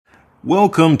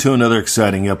Welcome to another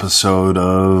exciting episode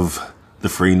of the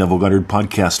Free Neville Goddard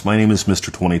Podcast. My name is Mr.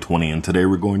 2020, and today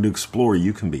we're going to explore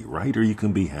you can be right or you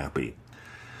can be happy.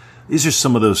 These are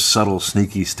some of those subtle,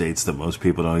 sneaky states that most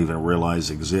people don't even realize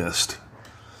exist.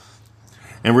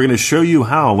 And we're going to show you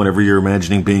how, whenever you're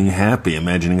imagining being happy,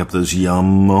 imagining up those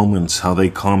yum moments, how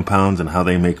they compound and how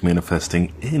they make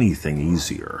manifesting anything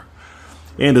easier.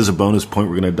 And as a bonus point,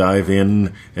 we're going to dive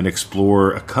in and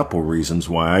explore a couple reasons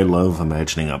why I love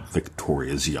imagining up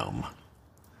Victoria's Yum.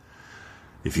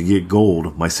 If you get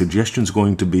gold, my suggestion is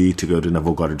going to be to go to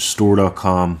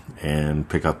NevilleGoddardStore.com and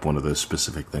pick up one of those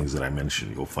specific things that I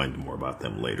mentioned. You'll find more about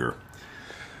them later.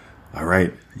 All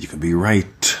right, you can be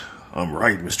right. I'm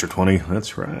right, Mr. 20.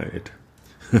 That's right.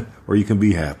 Or you can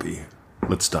be happy.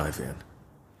 Let's dive in.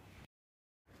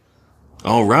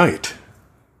 All right.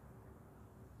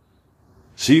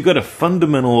 So you've got a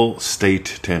fundamental state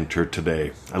to enter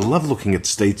today. I love looking at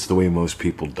states the way most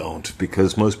people don't,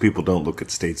 because most people don't look at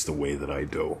states the way that I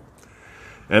do.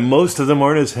 And most of them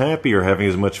aren't as happy or having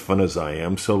as much fun as I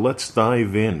am, so let's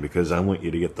dive in, because I want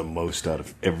you to get the most out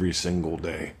of every single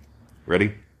day.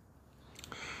 Ready?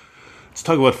 Let's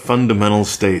talk about fundamental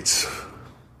states.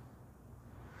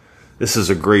 This is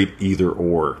a great either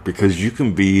or, because you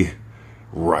can be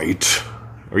right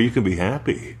or you can be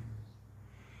happy.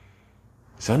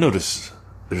 So I notice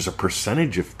there's a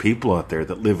percentage of people out there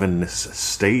that live in this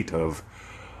state of,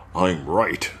 I'm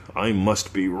right, I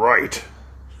must be right.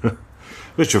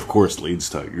 Which of course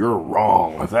leads to, you're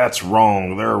wrong, that's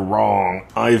wrong, they're wrong,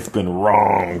 I've been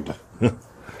wronged.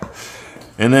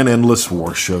 And then endless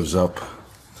war shows up.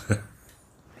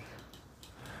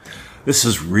 This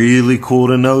is really cool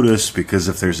to notice, because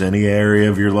if there's any area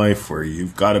of your life where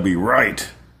you've got to be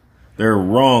right, they're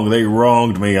wrong, they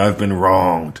wronged me, I've been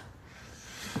wronged.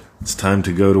 It's time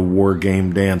to go to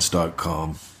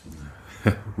wargamedance.com.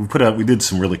 We did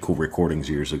some really cool recordings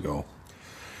years ago.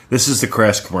 This is the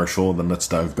crash commercial, and then let's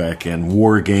dive back in.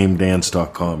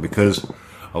 Wargamedance.com, because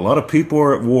a lot of people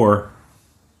are at war.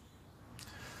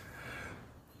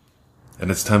 And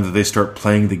it's time that they start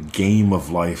playing the game of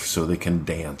life so they can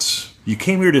dance. You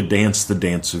came here to dance the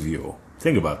dance of you.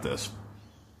 Think about this.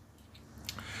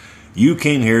 You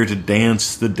came here to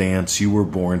dance the dance you were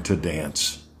born to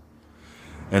dance.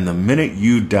 And the minute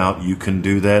you doubt you can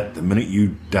do that, the minute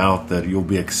you doubt that you'll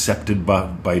be accepted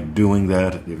by doing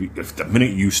that, if the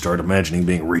minute you start imagining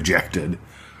being rejected,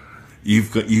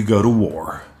 you go to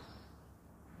war.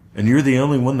 And you're the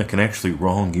only one that can actually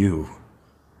wrong you.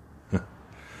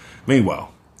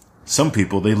 Meanwhile, some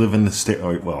people, they live in the state,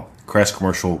 crash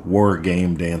commercial,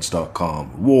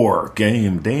 wargamedance.com.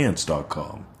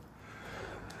 Wargamedance.com.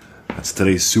 That's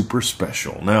today's super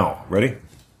special. Now, ready?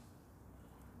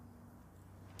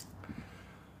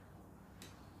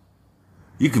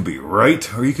 You can be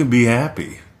right or you can be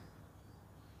happy.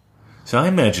 So I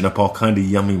imagine up all kind of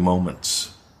yummy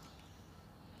moments.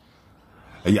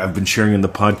 I've been sharing in the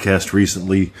podcast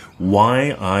recently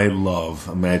why I love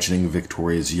imagining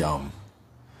Victoria's Yum.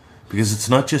 Because it's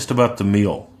not just about the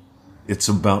meal. It's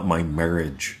about my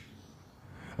marriage.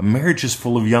 A marriage is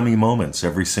full of yummy moments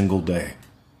every single day.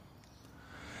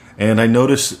 And I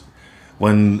notice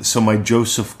my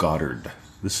Joseph Goddard,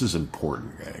 this is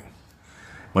important, gang.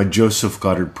 My Joseph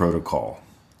Goddard protocol.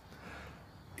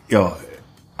 I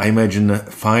imagine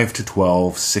 5 to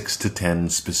 12, 6 to 10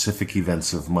 specific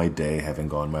events of my day having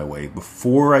gone my way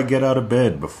before I get out of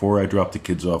bed, before I drop the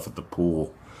kids off at the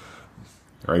pool,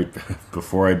 right?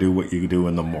 Before I do what you do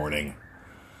in the morning.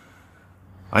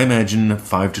 I imagine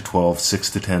 5 to 12, 6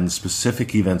 to 10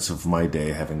 specific events of my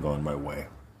day having gone my way.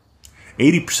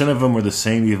 80% of them are the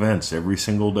same events every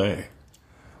single day.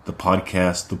 The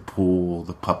podcast, the pool,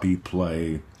 the puppy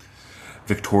play,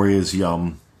 Victoria's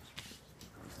Yum.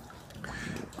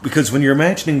 Because when you're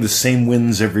imagining the same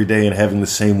wins every day and having the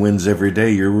same wins every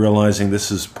day, you're realizing this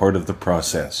is part of the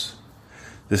process.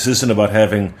 This isn't about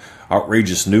having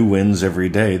outrageous new wins every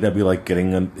day. That'd be like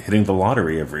hitting the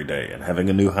lottery every day and having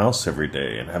a new house every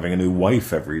day and having a new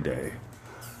wife every day.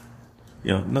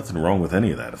 Nothing wrong with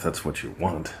any of that if that's what you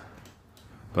want.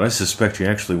 But I suspect you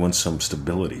actually want some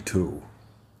stability too.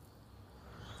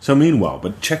 So meanwhile,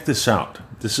 but check this out.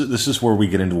 This is where we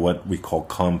get into what we call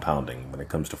compounding when it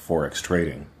comes to Forex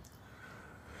trading.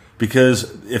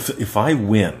 Because if I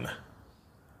win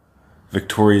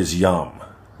Victoria's Yum,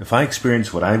 if I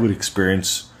experience what I would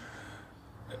experience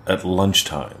at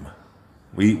lunchtime,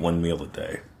 we eat one meal a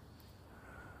day.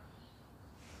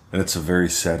 And it's a very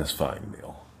satisfying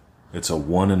meal. It's a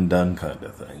one and done kind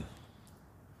of thing.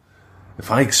 If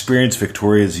I experience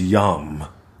Victoria's Yum,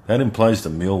 that implies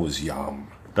the meal was yum,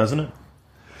 doesn't it?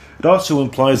 It also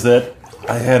implies that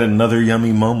I had another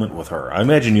yummy moment with her. I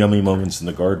imagine yummy moments in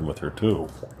the garden with her, too.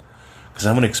 Because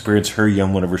I'm going to experience her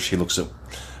yum whenever she looks at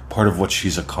part of what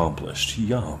she's accomplished.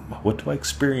 Yum. What do I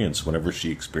experience whenever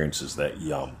she experiences that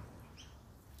yum?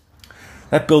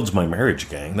 That builds my marriage,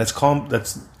 gang. That's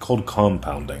called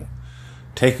compounding.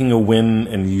 Taking a win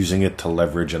and using it to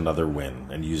leverage another win,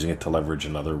 and using it to leverage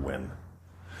another win.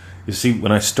 You see,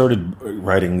 when I started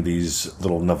writing these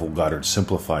little Neville Goddard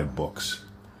simplified books,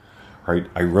 right,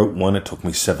 I wrote one, it took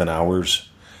me 7 hours,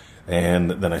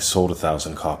 and then I sold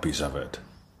 1,000 copies of it.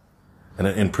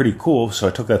 And pretty cool, so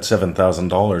I took that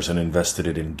 $7,000 and invested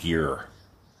it in gear.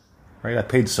 Right, I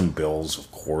paid some bills,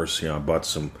 of course. I bought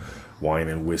some wine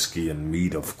and whiskey and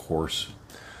meat, of course.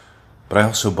 But I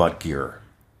also bought gear.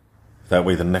 That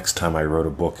way the next time I wrote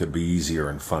a book, it'd be easier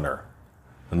and funner.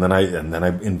 And then I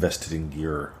invested in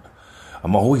gear.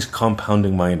 I'm always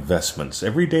compounding my investments.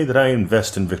 Every day that I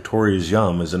invest in Victoria's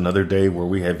Yum is another day where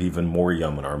we have even more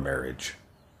yum in our marriage.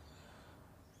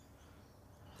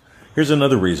 Here's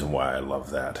another reason why I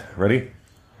love that. Ready?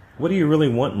 What do you really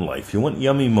want in life? You want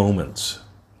yummy moments.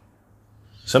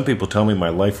 Some people tell me my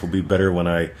life will be better when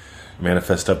I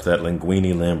manifest up that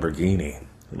Linguini Lamborghini.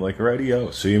 I'm like,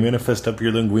 rightio. So you manifest up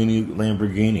your Linguini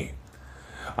Lamborghini.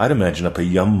 I'd imagine up a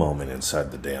yum moment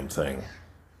inside the damn thing.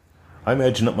 I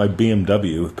imagine up my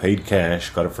BMW, paid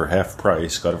cash, got it for half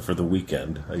price, got it for the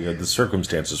weekend. The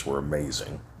circumstances were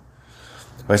amazing.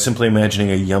 By simply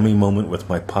imagining a yummy moment with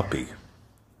my puppy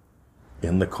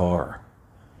in the car.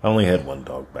 I only had one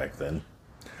dog back then.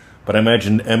 But I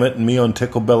imagined Emmett and me on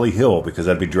Ticklebelly Hill because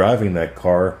I'd be driving that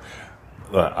car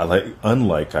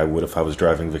unlike I would if I was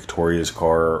driving Victoria's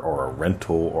car or a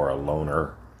rental or a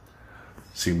loaner.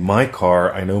 See, my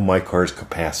car, I know my car's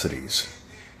capacities.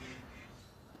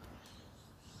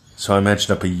 So I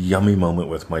imagined up a yummy moment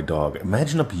with my dog.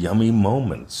 Imagine up yummy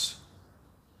moments.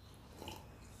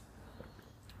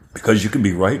 Because you can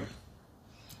be right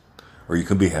or you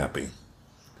can be happy.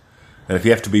 And if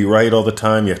you have to be right all the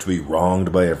time, you have to be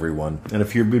wronged by everyone. And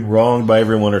if you've been wronged by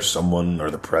everyone or someone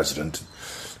or the president,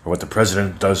 or what the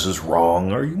president does is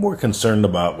wrong, are you more concerned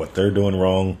about what they're doing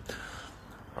wrong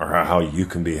or how you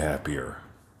can be happier?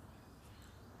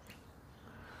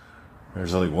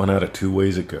 There's only one out of two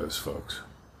ways it goes, folks.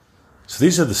 So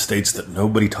these are the states that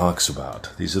nobody talks about.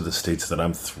 These are the states that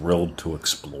I'm thrilled to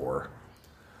explore.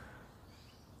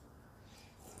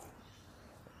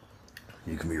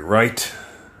 You can be right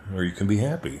or you can be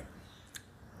happy.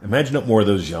 Imagine up more of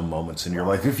those yum moments in your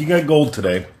life. If you got gold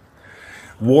today,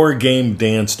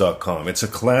 wargamedance.com. It's a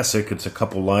classic. It's a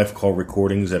couple live call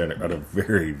recordings at a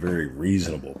very, very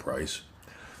reasonable price.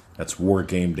 That's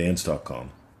wargamedance.com.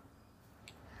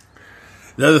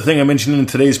 The other thing I mentioned in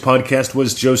today's podcast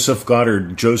was Joseph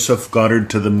Goddard.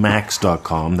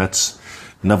 JosephGoddardToTheMax.com. That's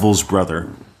Neville's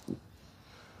brother.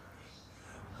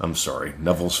 I'm sorry,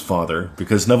 Neville's father.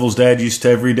 Because Neville's dad used to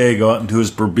every day go out into his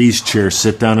Berbice chair,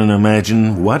 sit down and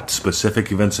imagine what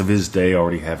specific events of his day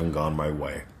already haven't gone my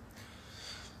way.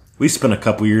 We spent a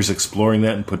couple years exploring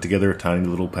that and put together a tiny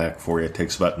little pack for you. It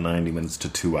takes about 90 minutes to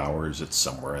 2 hours. It's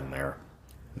somewhere in there.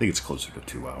 I think it's closer to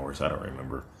 2 hours. I don't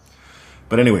remember.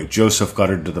 But anyway, Joseph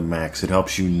Goddard to the max. It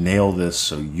helps you nail this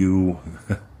so you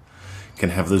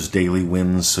can have those daily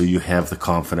wins, so you have the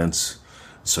confidence,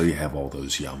 so you have all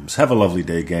those yums. Have a lovely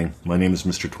day, gang. My name is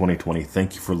Mr. 2020.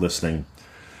 Thank you for listening.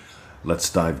 Let's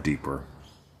dive deeper.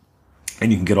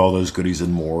 And you can get all those goodies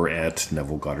and more at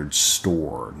Neville Goddard's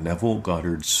store,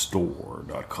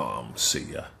 NevilleGoddardStore.com.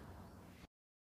 See ya.